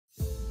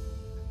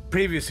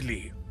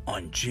Previously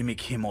on Jimmy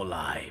Kimmel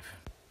Live.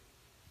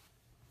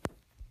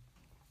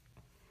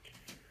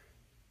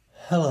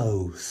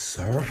 Hello,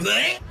 sir.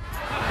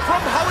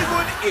 From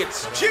Hollywood,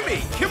 it's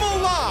Jimmy Kimmel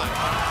Live.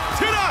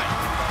 Tonight,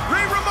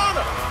 Ray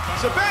Romano,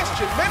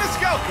 Sebastian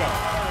Maniscalco,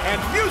 and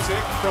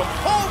music from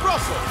Paul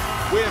Russell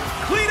with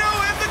Cleto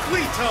and the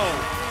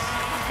Cletones.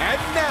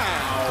 And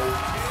now,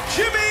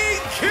 Jimmy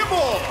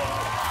Kimmel.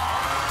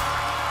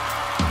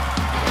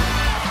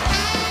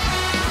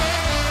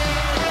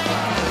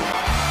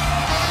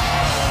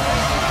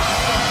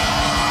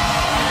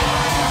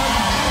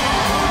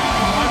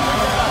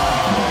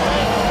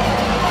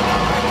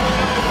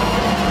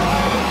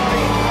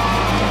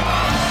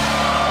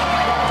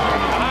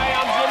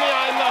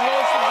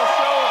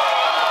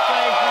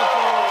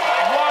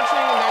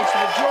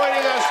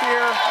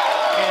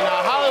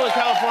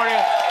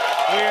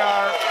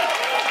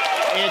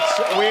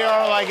 We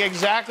are like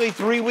exactly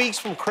 3 weeks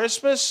from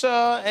Christmas.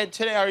 And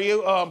today, are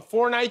you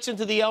 4 nights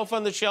into the Elf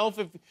on the Shelf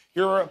if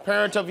you're a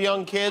parent of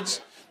young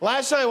kids?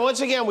 Last night, once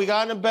again, we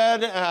got into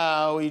bed.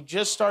 We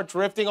just start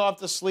drifting off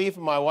to sleep,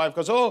 and my wife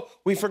goes, "Oh,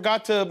 we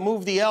forgot to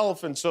move the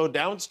elf." And so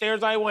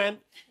downstairs I went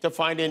to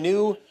find a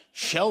new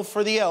shelf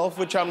for the elf,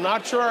 which I'm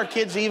not sure our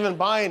kids even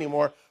buy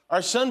anymore.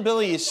 Our son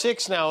Billy is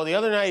 6 now. The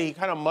other night he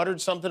kind of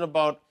muttered something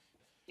about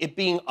it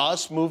being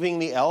us moving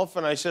the elf,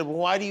 and I said, "Well,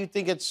 why do you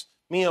think it's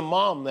me and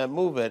Mom that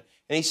move it?"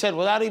 And he said,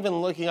 without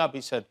even looking up,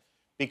 he said,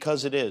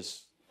 "Because it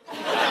is."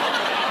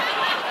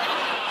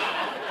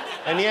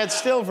 And yet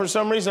still, for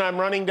some reason, I'm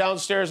running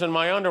downstairs in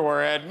my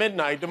underwear at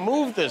midnight to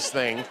move this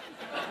thing.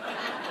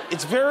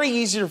 It's very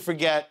easy to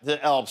forget the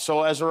elf.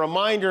 So as a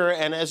reminder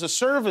and as a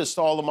service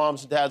to all the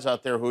moms and dads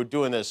out there who are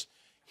doing this,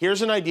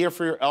 here's an idea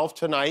for your elf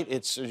tonight.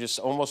 It's just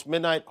almost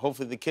midnight.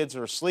 Hopefully the kids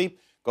are asleep.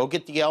 Go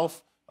get the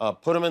elf,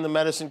 put him in the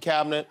medicine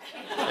cabinet,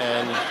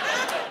 and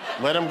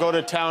let him go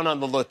to town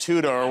on the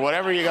Latuda or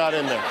whatever you got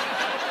in there.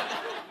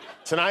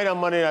 Tonight on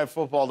Monday Night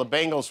Football, the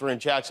Bengals were in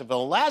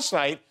Jacksonville. Last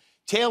night,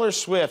 Taylor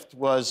Swift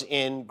was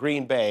in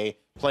Green Bay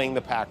playing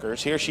the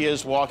Packers. Here she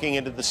is walking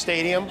into the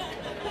stadium,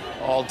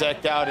 all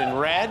decked out in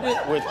red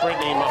with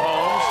Brittany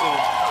Mahomes,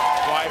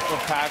 the wife of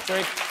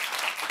Patrick.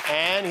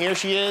 And here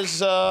she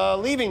is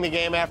leaving the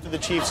game after the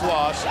Chiefs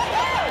lost.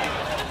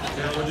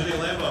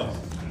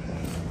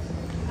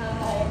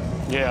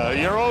 Yeah,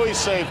 you're always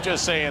safe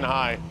just saying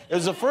hi. It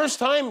was the first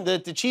time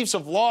that the Chiefs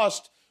have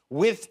lost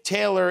with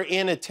Taylor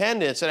in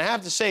attendance. And I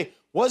have to say,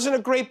 wasn't a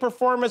great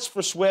performance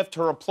for Swift.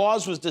 Her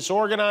applause was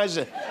disorganized,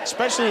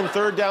 especially in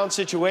third down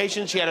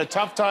situations. She had a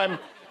tough time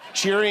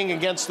cheering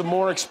against the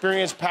more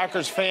experienced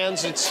Packers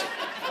fans. It's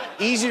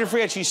easy to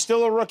forget she's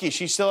still a rookie.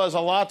 She still has a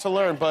lot to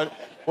learn. But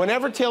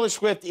whenever Taylor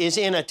Swift is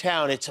in a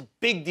town, it's a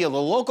big deal.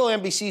 The local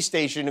NBC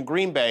station in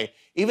Green Bay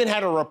even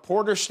had a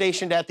reporter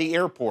stationed at the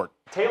airport.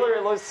 Taylor,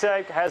 it looks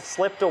like, has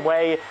slipped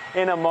away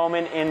in a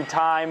moment in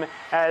time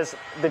as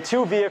the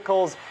two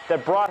vehicles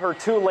that brought her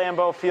to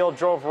Lambeau Field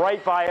drove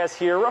right by us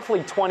here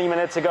roughly 20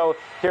 minutes ago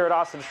here at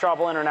Austin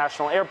Straubel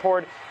International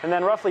Airport. And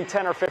then roughly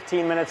 10 or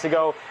 15 minutes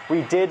ago,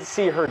 we did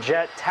see her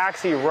jet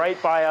taxi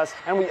right by us.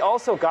 And we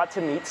also got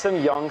to meet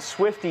some young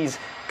Swifties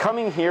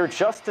coming here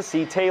just to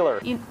see Taylor.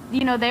 You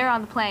know, they're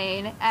on the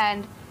plane,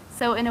 and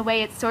so in a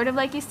way it's sort of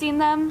like you've seen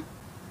them,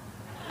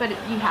 but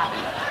you haven't.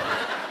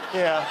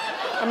 Yeah.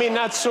 I mean,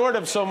 not sort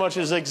of so much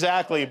as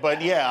exactly,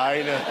 but yeah,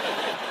 I know.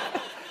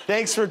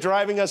 Thanks for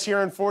driving us here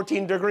in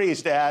 14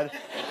 degrees, Dad.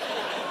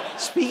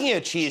 Speaking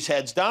of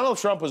cheeseheads, Donald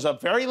Trump was up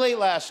very late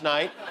last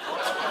night,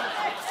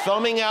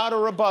 thumbing out a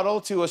rebuttal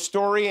to a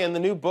story in the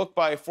new book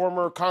by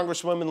former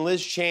Congresswoman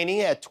Liz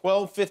Cheney. At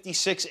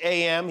 12:56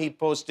 a.m., he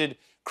posted,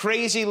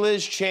 "Crazy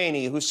Liz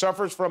Cheney, who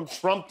suffers from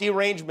Trump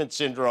derangement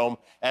syndrome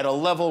at a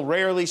level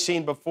rarely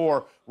seen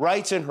before,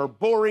 writes in her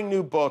boring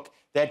new book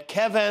that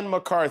Kevin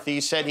McCarthy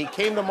said he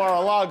came to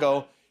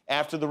Mar-a-Lago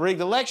after the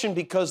rigged election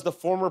because the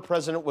former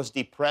president was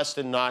depressed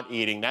and not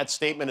eating." That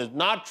statement is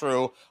not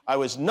true. I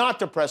was not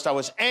depressed. I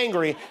was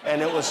angry,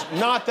 and it was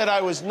not that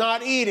I was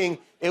not eating.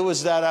 It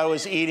was that I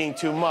was eating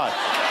too much.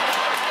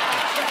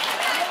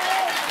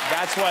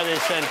 That's why they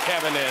sent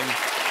Kevin in.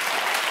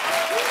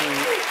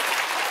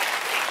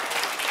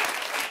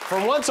 For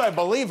once, I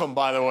believe him,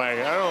 by the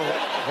way. I don't.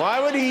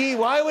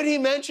 Why would he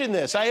mention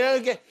this? I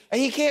don't get.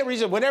 He can't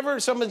reason. Whatever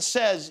someone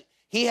says,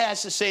 he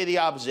has to say the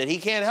opposite. He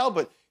can't help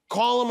it.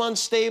 Call him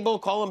unstable,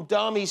 call him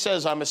dumb. He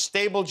says, "I'm a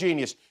stable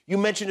genius." You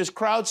mentioned his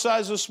crowd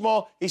size was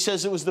small. He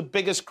says it was the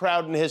biggest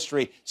crowd in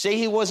history. Say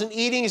he wasn't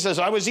eating. He says,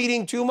 "I was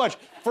eating too much,"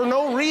 for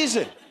no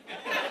reason.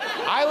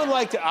 I would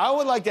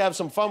like to have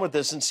some fun with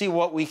this and see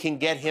what we can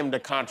get him to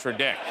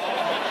contradict.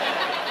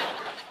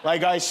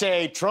 Like I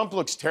say, Trump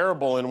looks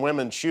terrible in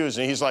women's shoes,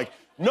 and he's like,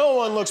 "No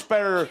one looks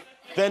better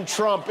than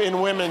Trump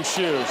in women's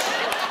shoes."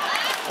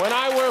 When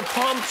I wear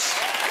pumps,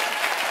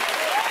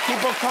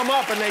 people come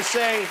up and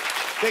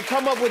they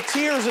come up with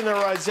tears in their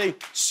eyes, say,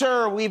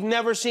 "Sir, we've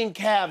never seen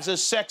calves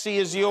as sexy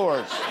as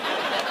yours."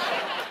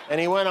 And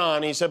he went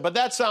on, he said, "But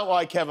that's not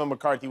why Kevin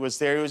McCarthy was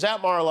there. He was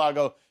at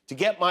Mar-a-Lago to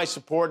get my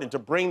support and to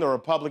bring the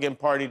Republican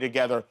Party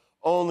together.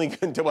 only,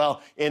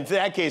 well, in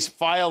that case,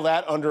 file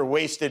that under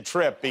wasted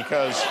trip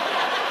because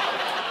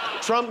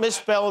Trump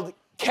misspelled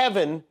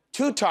Kevin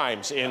 2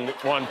 times in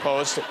one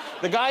post.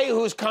 The guy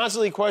who's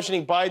constantly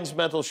questioning Biden's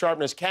mental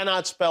sharpness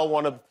cannot spell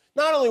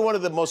not only one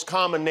of the most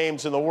common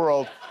names in the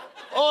world,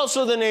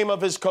 also the name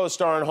of his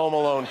co-star in Home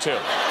Alone 2.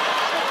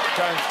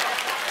 Okay?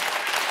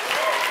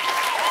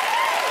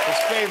 His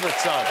favorite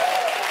son.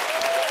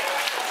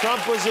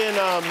 Trump was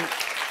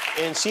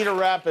in Cedar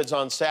Rapids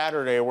on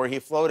Saturday where he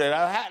floated.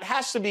 It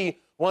has to be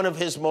one of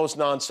his most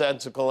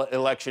nonsensical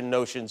election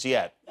notions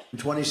yet. In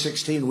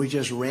 2016, we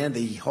just ran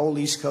the whole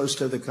East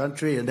Coast of the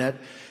country, and that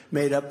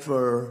made up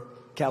for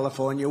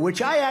California,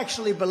 which I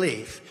actually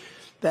believe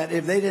that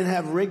if they didn't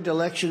have rigged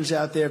elections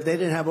out there, if they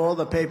didn't have all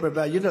the paper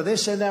ballots, they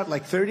send out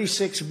like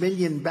 36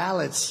 million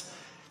ballots,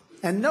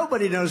 and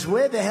nobody knows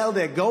where the hell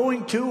they're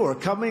going to or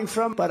coming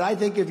from. But I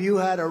think if you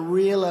had a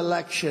real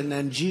election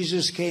and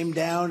Jesus came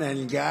down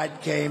and God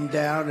came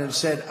down and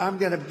said, I'm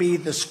going to be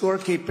the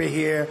scorekeeper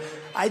here,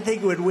 I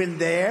think would win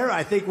there,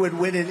 I think would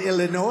win in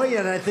Illinois,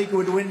 and I think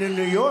would win in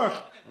New York.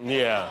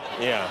 Yeah.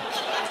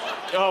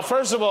 Oh,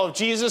 first of all, if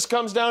Jesus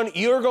comes down,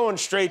 you're going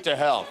straight to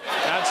hell.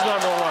 That's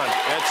number one.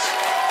 That's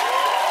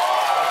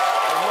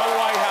no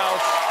White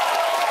House,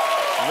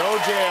 no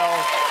jail.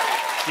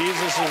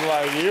 Jesus is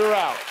like, you're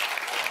out.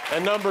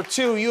 And number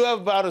two, you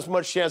have about as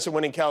much chance of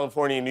winning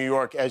California and New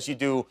York as you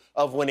do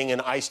of winning an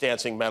ice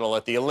dancing medal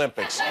at the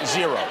Olympics.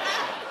 0.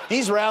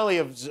 These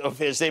rallies of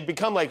his, they've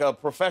become like a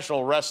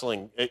professional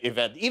wrestling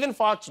event. Even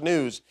Fox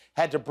News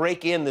had to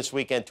break in this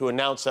weekend to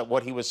announce that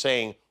what he was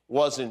saying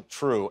wasn't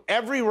true.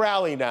 Every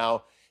rally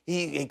now,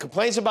 he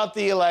complains about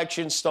the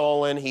election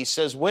stolen. He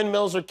says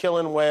windmills are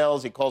killing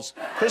whales. He calls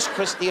Chris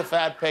Christie a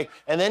fat pig.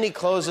 And then he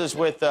closes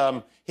with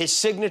his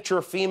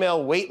signature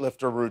female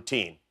weightlifter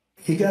routine.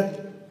 He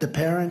got the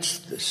parents,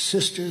 the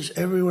sisters,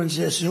 everyone's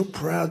there so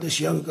proud. This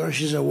young girl,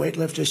 she's a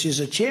weightlifter.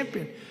 She's a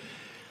champion.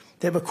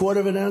 They have a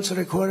 1/4 ounce and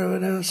a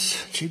 1/4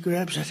 ounce. She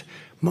grabs it.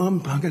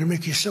 Mom, I'm going to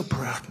make you so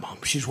proud, Mom.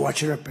 She's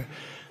watching her.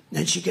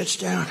 Then she gets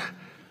down.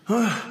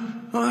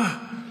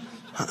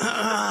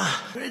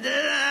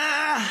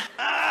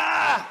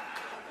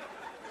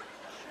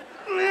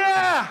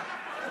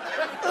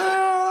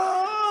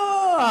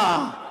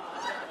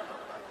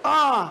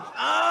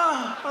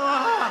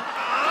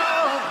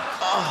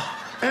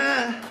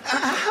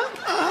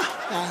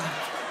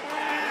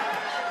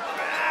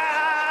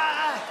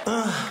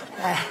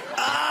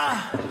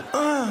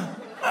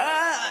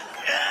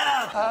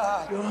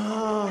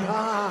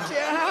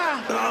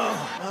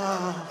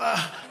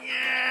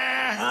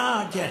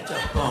 Get the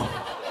bone.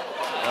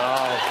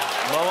 Oh,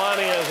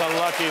 Melania is a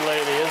lucky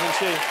lady, isn't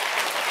she?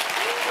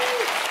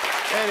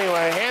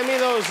 Anyway,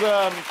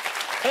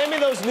 hand me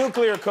those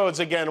nuclear codes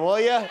again, will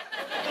you?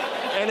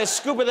 And a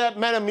scoop of that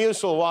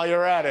Metamucil while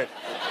you're at it.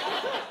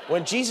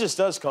 When Jesus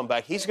does come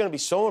back, he's going to be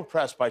so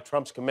impressed by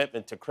Trump's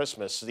commitment to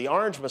Christmas. The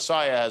Orange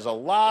Messiah has a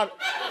lot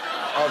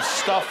of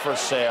stuff for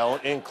sale,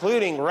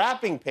 including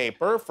wrapping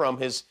paper from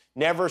his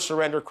Never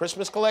Surrender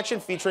Christmas collection,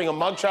 featuring a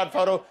mugshot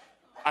photo,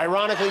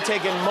 ironically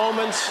taken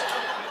moments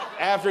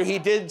after he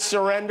did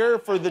surrender.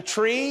 For the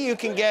tree, you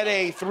can get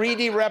a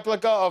 3D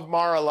replica of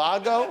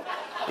Mar-a-Lago.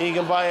 You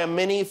can buy a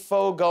mini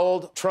faux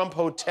gold Trump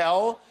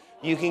hotel.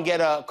 You can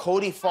get a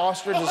Cody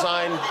Foster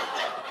designed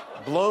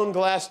blown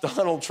glass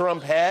Donald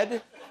Trump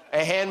head,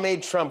 a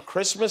handmade Trump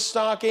Christmas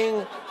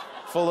stocking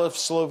full of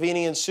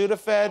Slovenian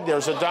Sudafed.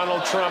 There's a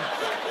Donald Trump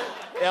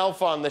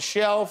elf on the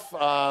shelf.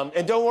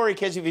 And don't worry,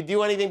 kids, if you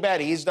do anything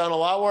bad, he's done a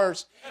lot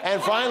worse.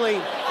 And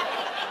finally,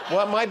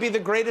 what might be the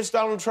greatest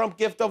Donald Trump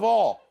gift of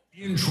all.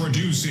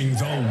 Introducing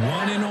the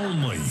one and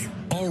only,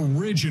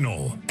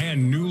 original,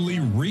 and newly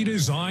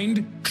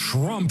redesigned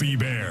Trumpy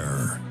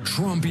Bear.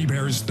 Trumpy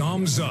Bear's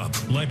thumbs up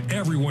let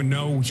everyone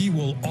know he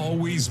will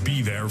always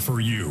be there for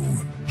you.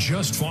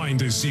 Just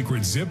find a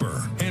secret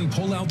zipper and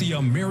pull out the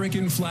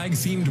American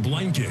flag-themed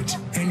blanket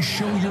and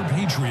show your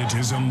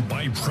patriotism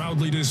by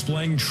proudly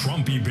displaying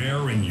Trumpy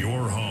Bear in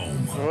your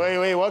home.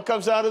 Wait, what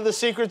comes out of the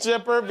secret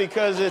zipper?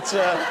 Because it's,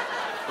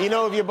 you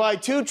know, if you buy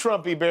 2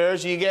 Trumpy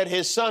Bears, you get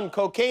his son,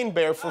 Cocaine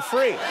Bear, for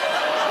free.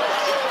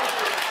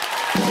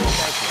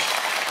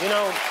 You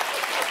know,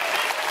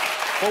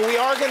 but we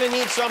are going to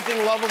need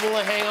something lovable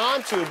to hang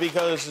on to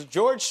because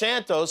George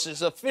Santos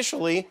is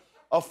officially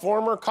a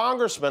former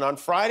congressman. On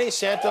Friday,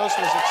 Santos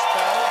was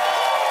expelled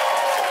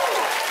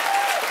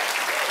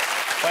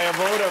by a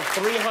vote of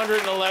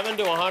 311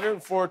 to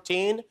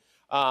 114.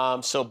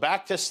 So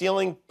back to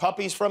stealing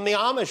puppies from the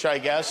Amish, I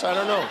guess. I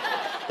don't know.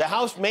 The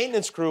House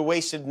maintenance crew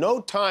wasted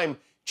no time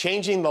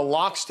changing the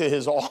locks to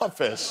his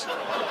office.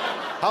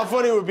 How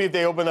funny would it be if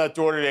they opened that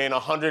door today and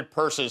 100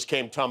 purses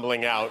came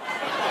tumbling out?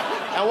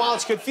 And while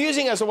it's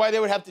confusing as to why they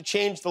would have to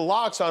change the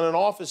locks on an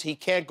office he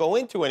can't go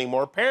into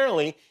anymore,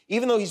 apparently,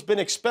 even though he's been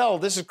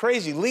expelled, this is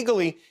crazy,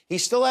 legally, he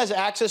still has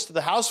access to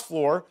the House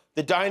floor,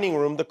 the dining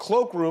room, the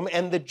cloakroom,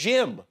 and the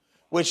gym,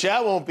 which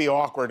that won't be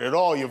awkward at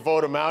all. You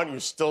vote him out and you're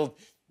still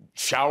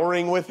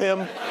showering with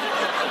him.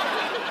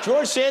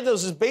 George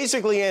Santos is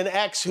basically an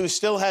ex who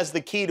still has the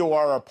key to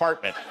our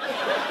apartment.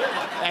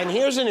 And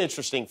here's an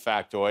interesting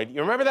factoid. You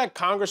remember that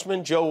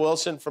Congressman Joe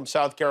Wilson from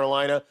South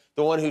Carolina,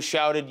 the one who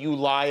shouted, "You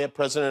lie," at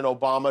President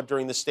Obama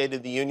during the State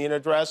of the Union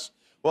address?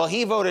 Well,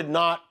 he voted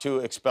not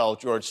to expel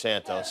George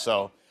Santos,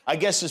 so I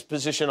guess his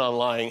position on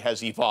lying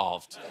has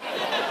evolved.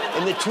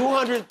 In the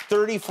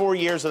 234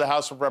 years of the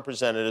House of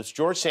Representatives,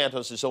 George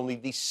Santos is only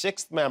the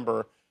 6th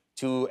member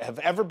to have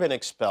ever been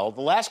expelled.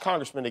 The last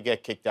congressman to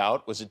get kicked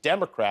out was a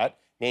Democrat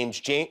named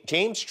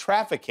James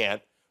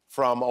Traficant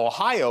from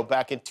Ohio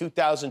back in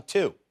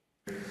 2002.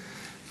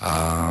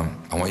 I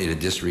want you to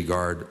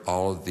disregard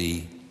all of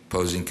the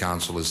opposing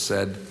counsel has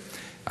said.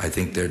 I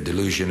think they're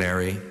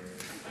delusionary.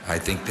 I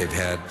think they've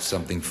had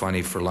something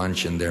funny for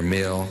lunch in their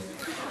meal.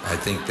 I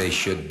think they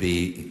should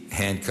be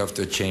handcuffed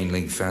to a chain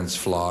link fence,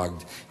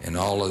 flogged, and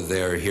all of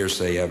their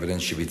hearsay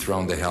evidence should be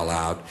thrown the hell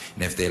out.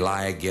 And if they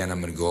lie again,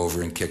 I'm going to go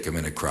over and kick them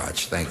in the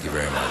crotch. Thank you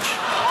very much.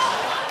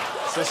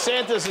 So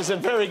Santos is in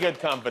very good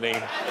company.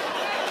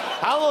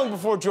 How long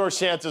before George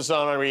Santos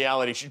on a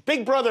reality show?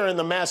 Big Brother and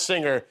The Masked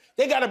Singer,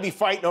 they got to be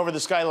fighting over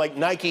this guy like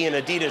Nike and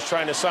Adidas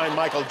trying to sign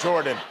Michael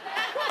Jordan.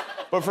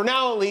 But for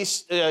now, at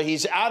least,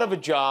 he's out of a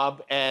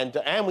job, and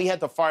we had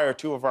to fire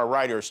 2 of our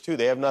writers, too.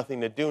 They have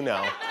nothing to do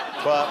now.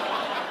 But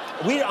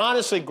we've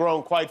honestly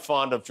grown quite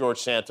fond of George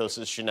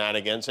Santos'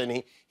 shenanigans,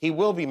 and he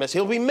will be missed.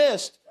 He'll be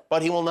missed,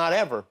 but he will not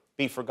ever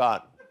be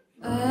forgotten.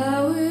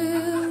 I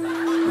will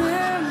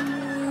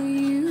remember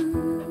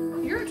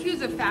you. You're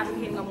accused of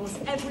fabricating almost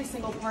every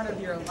single part of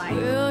your life.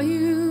 Will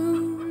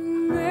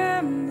you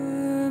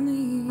remember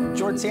me?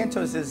 George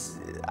Santos is...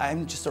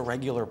 I'm just a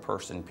regular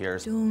person,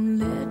 Piers. Don't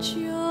let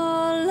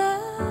your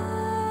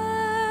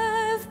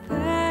life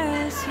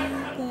pass you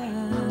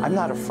by. I'm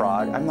not a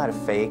fraud. I'm not a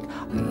fake.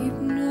 Weep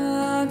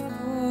not for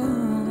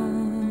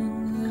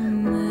the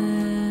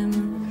memory.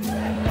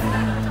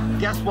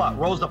 Guess what?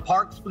 Rosa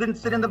Parks didn't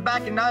sit in the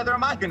back, and neither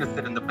am I going to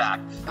sit in the back.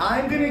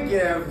 I'm going to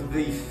give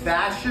the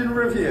fashion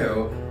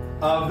review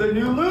of the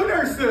new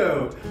lunar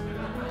suit.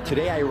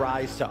 Today I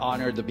rise to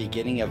honor the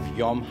beginning of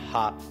Yom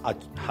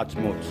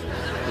HaTzmaut,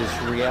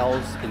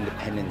 Israel's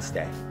Independence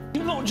Day.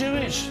 You're not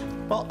Jewish.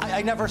 Well,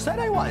 I never said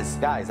I was.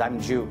 Guys, I'm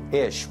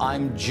Jewish.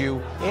 I'm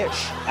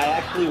Jewish. I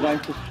actually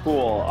went to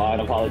school on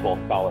a volleyball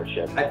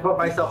scholarship. I put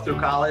myself through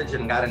college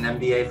and got an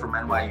MBA from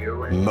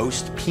NYU.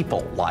 Most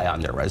people lie on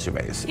their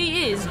resumes.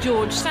 He is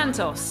George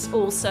Santos,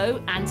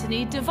 also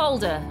Anthony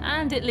DeVolder,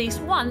 and at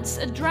least once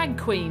a drag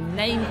queen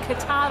named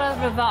Katara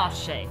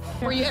Ravache.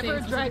 Were you ever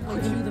a drag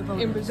queen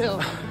in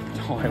Brazil?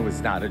 No, I was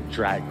not a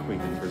drag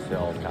queen in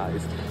Brazil,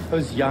 guys. I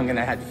was young and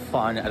I had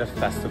fun at a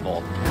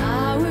festival.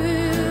 I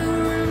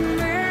will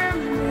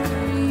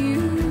remember you.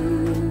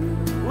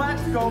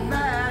 Let's go,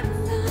 Max.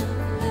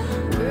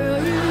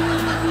 Will you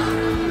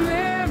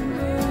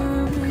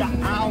remember me?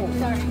 Ow.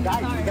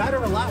 Guys, you gotta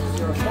relax.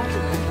 You're a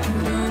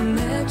Don't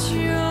let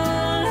your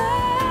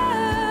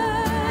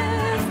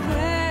life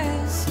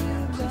pass you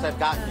by. Since I've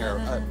gotten here,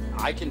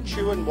 I can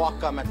chew and walk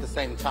gum at the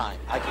same time.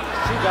 I can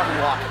chew gum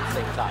and walk at the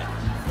same time.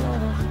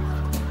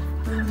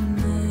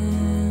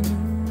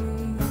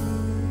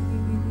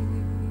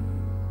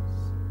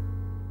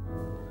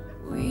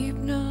 Weep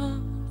not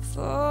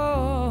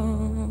for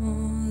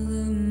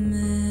the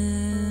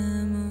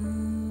memory.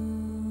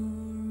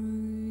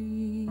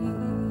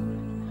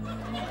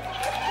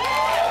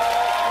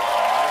 I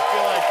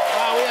feel like,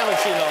 we haven't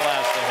seen the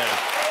last of him.